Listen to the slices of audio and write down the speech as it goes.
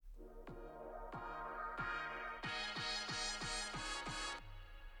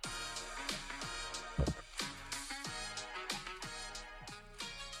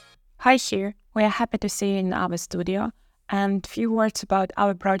Hi here. We are happy to see you in our studio. And few words about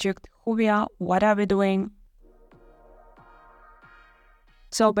our project, who we are, what are we doing.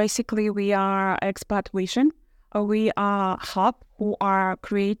 So basically, we are Expat Vision. We are a hub who are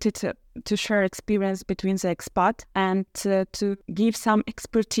created to share experience between the expat and to give some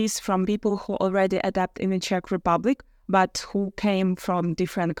expertise from people who already adapt in the Czech Republic, but who came from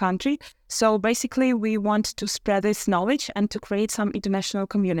different country. So basically, we want to spread this knowledge and to create some international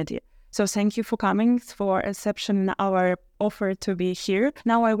community. So thank you for coming, for accepting our offer to be here.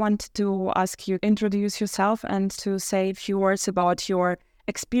 Now I want to ask you to introduce yourself and to say a few words about your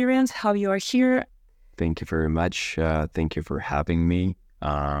experience, how you are here. Thank you very much. Thank you for having me.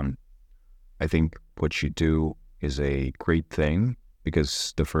 I think what you do is a great thing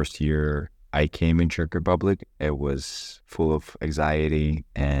because the first year I came in Czech Republic, it was full of anxiety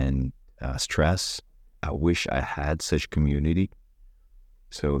and stress. I wish I had such community.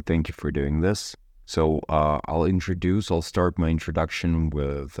 So thank you for doing this. So I'll start my introduction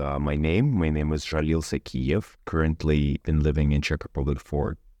with my name. My name is Zhalil Sakiyev. Currently been living in Czech Republic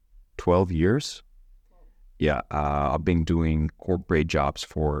for 12 years. Yeah, I've been doing corporate jobs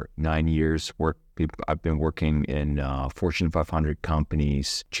for 9 years. I've been working in Fortune 500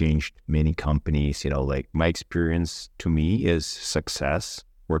 companies, changed many companies. Like my experience to me is success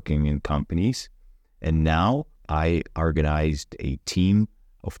working in companies. And now I organized a team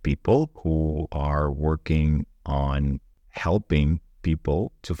of people who are working on helping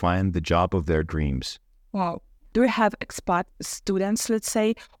people to find the job of their dreams. Wow. Do you have expat students, let's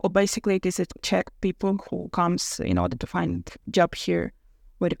say, or basically it is a Czech people who comes in order to find job here?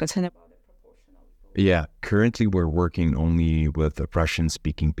 What do you consider about it? Yeah, currently we're working only with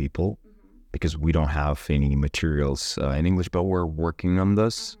Russian-speaking people because we don't have any materials in English, but we're working on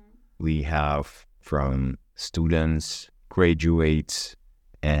this. We have from students, graduates,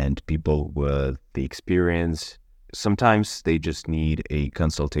 and people with the experience. Sometimes they just need a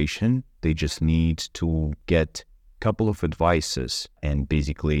consultation. They just need to get a couple of advices and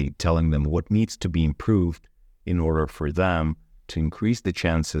basically telling them what needs to be improved in order for them to increase the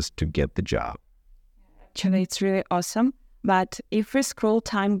chances to get the job. Actually, it's really awesome. But if we scroll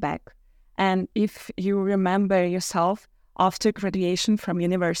time back and if you remember yourself after graduation from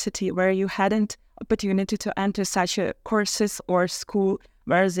university where you hadn't opportunity to enter such a courses or school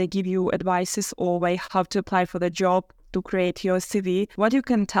where they give you advices or way how to apply for the job, to create your CV. What you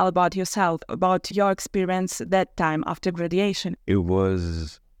can tell about yourself, about your experience that time after graduation? It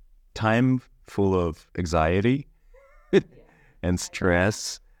was time full of anxiety and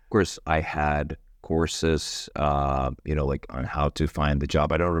stress. Of course, I had courses, like on how to find the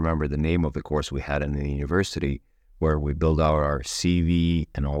job. I don't remember the name of the course we had in the university where we build out our CV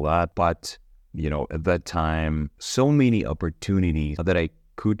and all that. But at that time, so many opportunities that I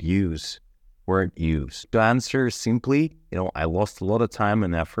could use weren't used. To answer simply, I lost a lot of time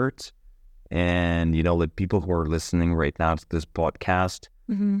and effort. And, like people who are listening right now to this podcast,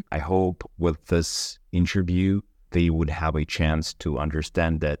 I hope with this interview, they would have a chance to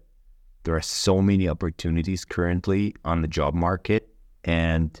understand that there are so many opportunities currently on the job market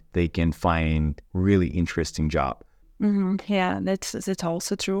and they can find really interesting job. Yeah, that's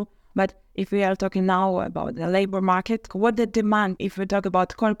also true. But if we are talking now about the labor market, what the demand, if we talk about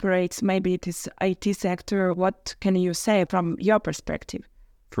corporates, maybe it is IT sector, what can you say from your perspective?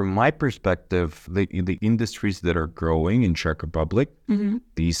 From my perspective, the industries that are growing in Czech Republic,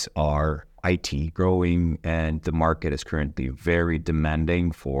 these are IT growing, and the market is currently very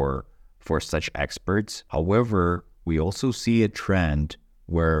demanding for such experts. However, we also see a trend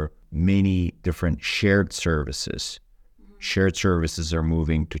where many different shared services are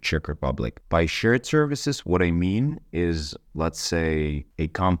moving to Czech Republic. By shared services, what I mean is, let's say a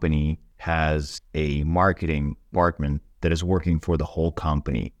company has a marketing department that is working for the whole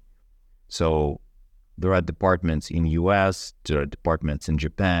company. So there are departments in US, there are departments in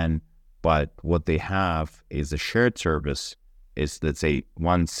Japan, but what they have is a shared service is, let's say,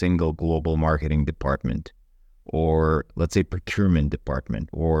 one single global marketing department, or let's say procurement department,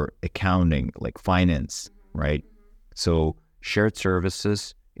 or accounting, like finance, right? So shared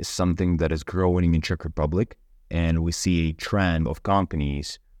services is something that is growing in Czech Republic, and we see a trend of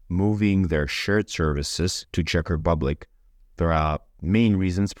companies moving their shared services to Czech Republic. There are main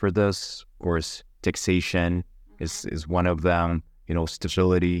reasons for this. Of course, taxation is one of them,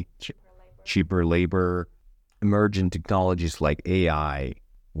 stability, cheaper labor, emerging technologies like AI.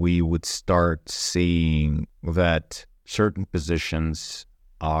 We would start seeing that certain positions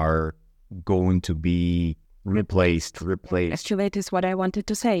are going to be replaced. Actually, it is what I wanted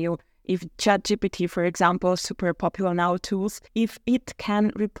to say. if ChatGPT, for example, super popular now tools, if it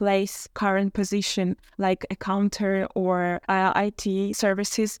can replace current position like accountant or IT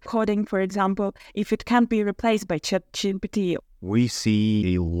services, coding, for example, if it can be replaced by ChatGPT. We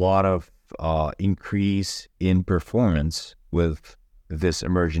see a lot of increase in performance with this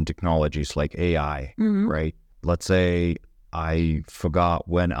emerging technologies like AI, right? Let's say I forgot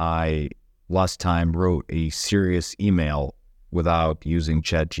when I last time wrote a serious email without using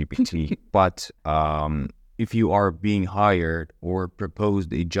ChatGPT. But if you are being hired or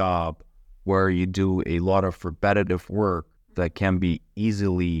proposed a job where you do a lot of repetitive work that can be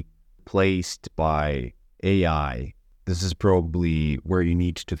easily placed by AI, this is probably where you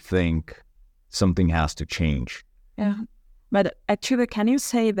need to think something has to change. Yeah. But actually, can you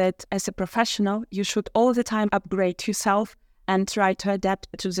say that as a professional, you should all the time upgrade yourself and try to adapt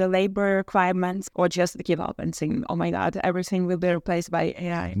to the labor requirements, or just give up and think, oh my God, everything will be replaced by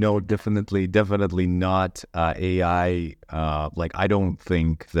AI? No, definitely not AI. I don't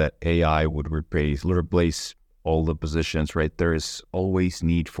think that AI would replace all the positions, right? There is always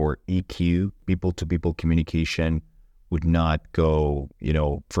need for EQ, people-to-people communication would not go,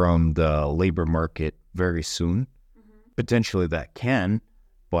 from the labor market very soon. Potentially that can,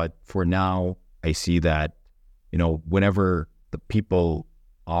 but for now, I see that, whenever the people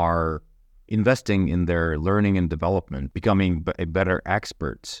are investing in their learning and development, becoming better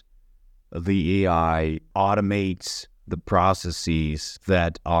experts, the AI automates the processes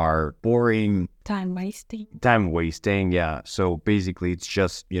that are boring, time wasting. Yeah. So basically, it's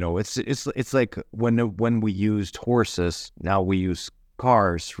just it's like when we used horses, now we use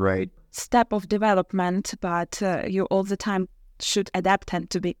cars, right? Step of development, but you all the time should adapt and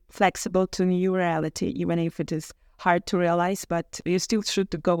to be flexible to new reality, even if it is hard to realize, but you still should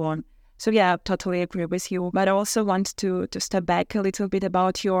go on. So yeah, I totally agree with you. But I also want to step back a little bit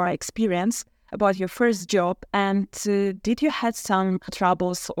about your experience, about your first job. And did you had some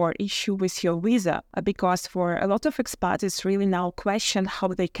troubles or issue with your visa? Because for a lot of expats, it's really now a question how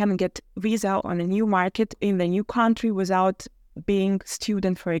they can get visa on a new market in the new country without being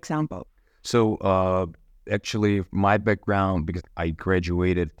student, for example. So actually, my background, because I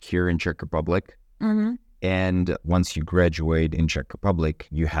graduated here in Czech Republic, and once you graduate in Czech Republic,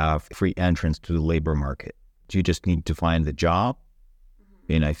 you have free entrance to the labor market. You just need to find the job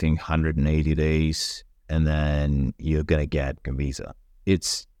in, I think, 180 days, and then you're going to get a visa.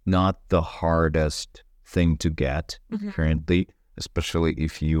 It's not the hardest thing to get currently, especially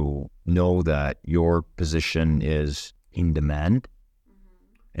if you know that your position is in demand.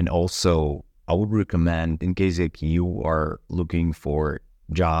 And also, I would recommend, in case you are looking for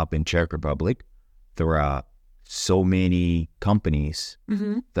a job in Czech Republic, there are so many companies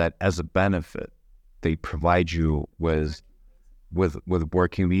that, as a benefit, they provide you with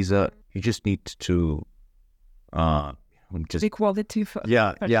working visa. You just need to equality.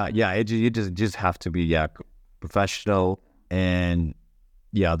 You just have to be professional, and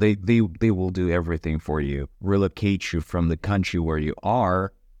they will do everything for you, relocate you from the country where you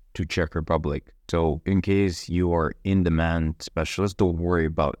are to Czech Republic. So in case you are in demand specialist, don't worry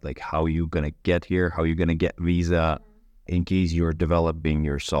about how you're going to get here, how you're going to get visa. In case you're developing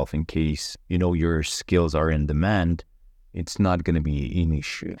yourself, in case your skills are in demand, it's not going to be an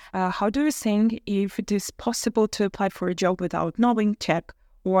issue. How do you think if it is possible to apply for a job without knowing Czech,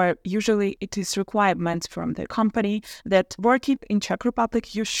 or usually it is requirements from the company that working in Czech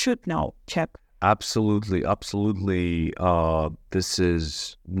Republic, you should know Czech? Absolutely. This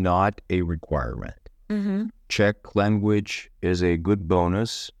is not a requirement. Czech language is a good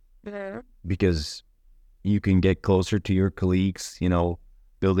bonus because you can get closer to your colleagues,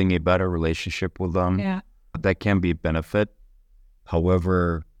 building a better relationship with them. Yeah. That can be a benefit.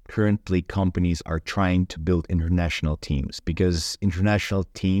 However, currently companies are trying to build international teams because international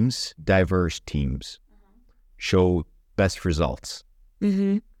teams, diverse teams, show best results.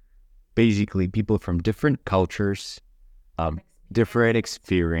 Basically, people from different cultures, different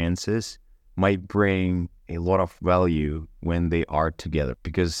experiences might bring a lot of value when they are together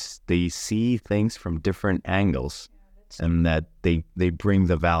because they see things from different angles and that they bring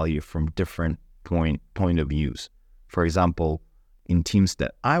the value from different point of views. For example, in teams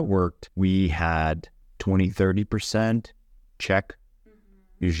that I worked, we had 20-30% Czech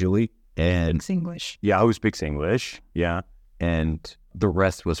usually. And English. Yeah, I speak English. Yeah. And the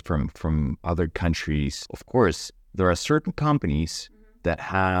rest was from other countries. Of course, there are certain companies that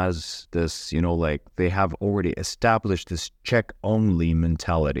has this, they have already established this Czech-only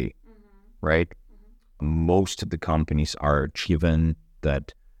mentality, right? Most of the companies are achieving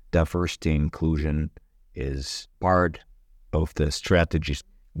that diversity and inclusion is part of the strategies.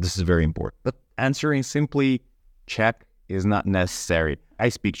 This is very important. But answering simply Czech is not necessary. I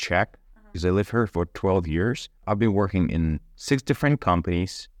speak Czech because I live here for 12 years. I've been working in 6 different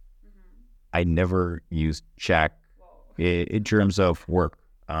companies. I never used Czech in terms of work.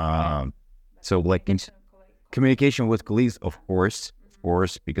 So like in communication with colleagues, of course,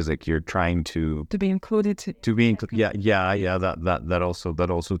 because like you're trying to be included. That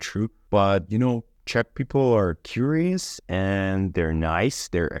also true. But Czech people are curious and they're nice.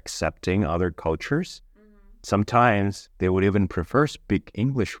 They're accepting other cultures. Sometimes they would even prefer speak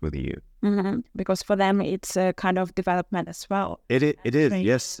English with you. Because for them it's a kind of development as well. It is,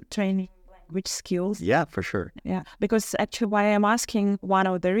 yes. Training language skills. Yeah, for sure. Yeah, because actually why I'm asking, one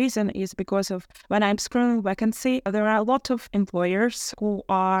of the reason is because of when I'm scrolling vacancy, there are a lot of employers who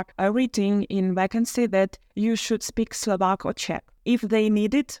are reading in vacancy that you should speak Slovak or Czech. If they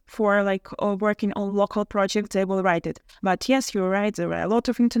need it for working on local projects, they will write it. But yes, you're right. There are a lot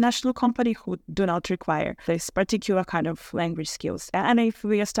of international companies who do not require this particular kind of language skills. And if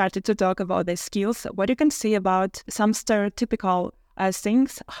we started to talk about the skills, what you can say about some stereotypical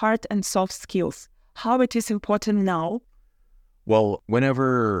things, hard and soft skills, how it is important now? Well,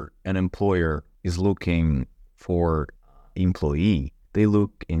 whenever an employer is looking for employee, they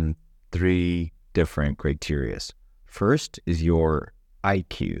look in 3 different criteria. First is your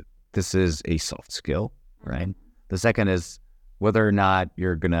IQ. This is a soft skill, right? The second is whether or not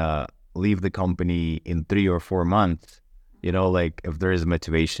you're going to leave the company in 3 or 4 months, if there is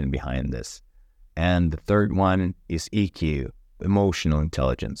motivation behind this. And the third one is EQ, emotional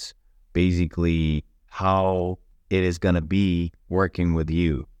intelligence. Basically, how it is going to be working with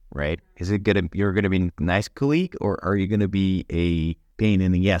you, right? Is it you're going to be a nice colleague, or are you going to be a pain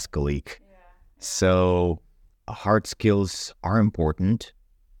in the ass colleague? So hard skills are important,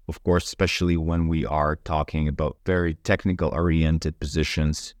 of course, especially when we are talking about very technical oriented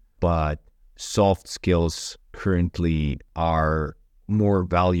positions, but soft skills currently are more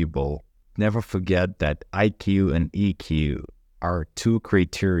valuable. Never forget that IQ and EQ are 2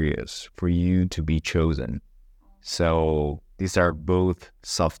 criteria for you to be chosen. So these are both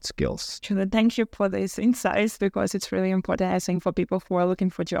soft skills. Thank you for these insights, because it's really important, I think, for people who are looking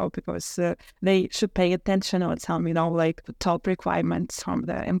for a job, because they should pay attention on some, top requirements from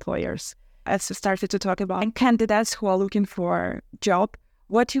the employers. As we started to talk about candidates who are looking for a job,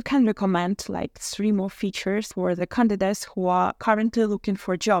 what you can recommend, 3 more features for the candidates who are currently looking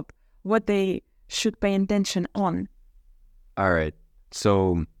for a job, what they should pay attention on? All right.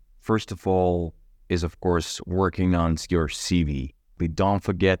 So first of all, is of course working on your CV. But don't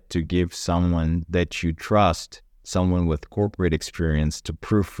forget to give someone that you trust, someone with corporate experience, to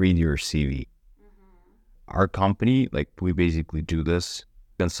proofread your CV. Our company, we basically do this,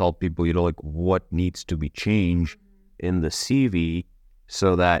 consult people, what needs to be changed in the CV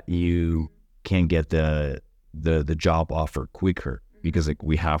so that you can get the job offer quicker, because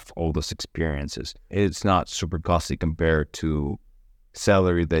we have all those experiences. It's not super costly compared to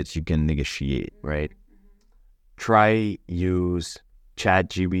salary that you can negotiate, right? Try use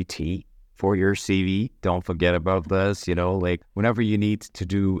ChatGPT for your CV. Don't forget about this, whenever you need to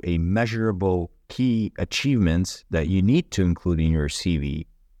do a measurable key achievements that you need to include in your CV,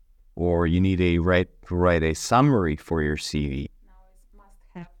 or you need to write a summary for your CV.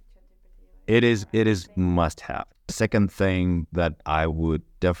 It is must have. Second thing that I would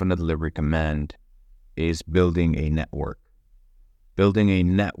definitely recommend is building a network. Building a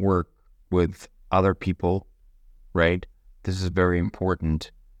network with other people, right? This is very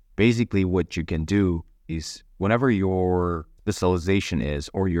important. Basically, what you can do is whenever your specialization is,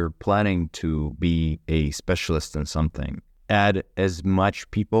 or you're planning to be a specialist in something, add as much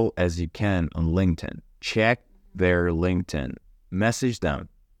people as you can on LinkedIn. Check their LinkedIn. Message them.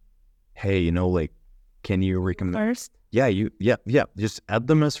 Hey, can you recommend? First? Yeah. Just add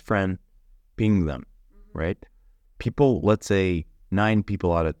them as friend, ping them, right? People, let's say 9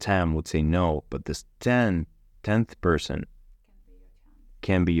 people out of 10 would say no, but this 10th person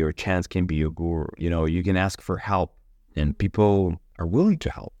can be your chance, can be your guru. You can ask for help, and people are willing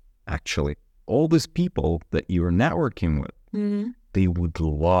to help, actually. All these people that you're networking with, they would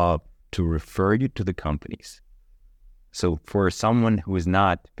love to refer you to the companies. So for someone who is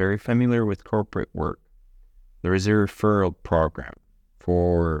not very familiar with corporate work, there is a referral program.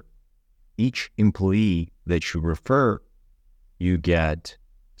 For each employee that you refer, you get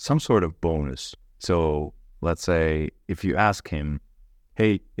some sort of bonus. So let's say if you ask him,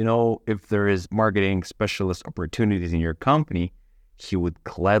 hey, if there is marketing specialist opportunities in your company, he would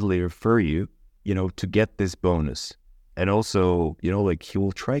gladly refer you, to get this bonus. And also, he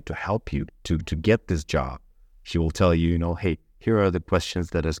will try to help you to get this job. He will tell you, hey, here are the questions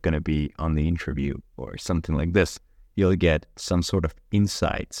that is going to be on the interview or something like this. You'll get some sort of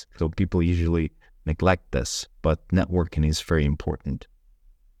insights. So people usually neglect this, but networking is very important.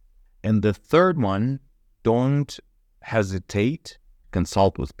 And the third one, don't hesitate,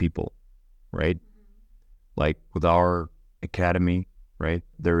 consult with people, right? Like with our academy, right?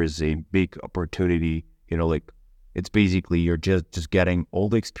 There is a big opportunity, like it's basically you're just getting all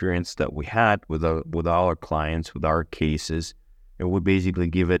the experience that we had with our clients, with our cases, and we basically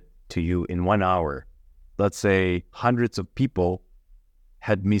give it to you in 1 hour. Let's say hundreds of people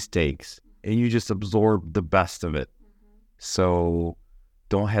had mistakes and you just absorb the best of it. So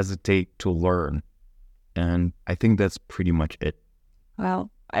don't hesitate to learn. And I think that's pretty much it. Well,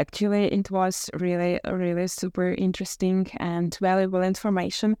 actually, it was really, really super interesting and valuable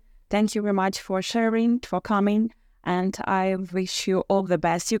information. Thank you very much for sharing, for coming, and I wish you all the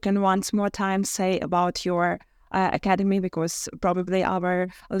best. You can once more time say about your academy, because probably our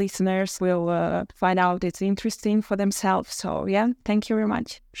listeners will find out it's interesting for themselves. So yeah, thank you very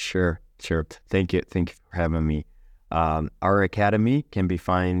much. Sure. Thank you for having me. Our academy can be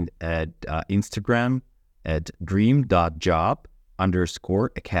found at Instagram at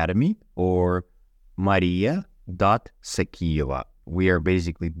dream.job_academy or maria.sakiyeva. We are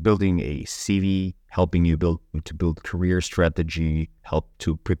basically building a CV, helping you build career strategy, help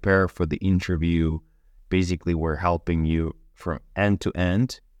to prepare for the interview. Basically, we're helping you from end to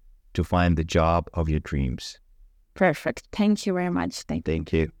end to find the job of your dreams. Perfect. Thank you very much.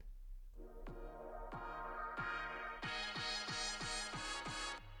 Thank you.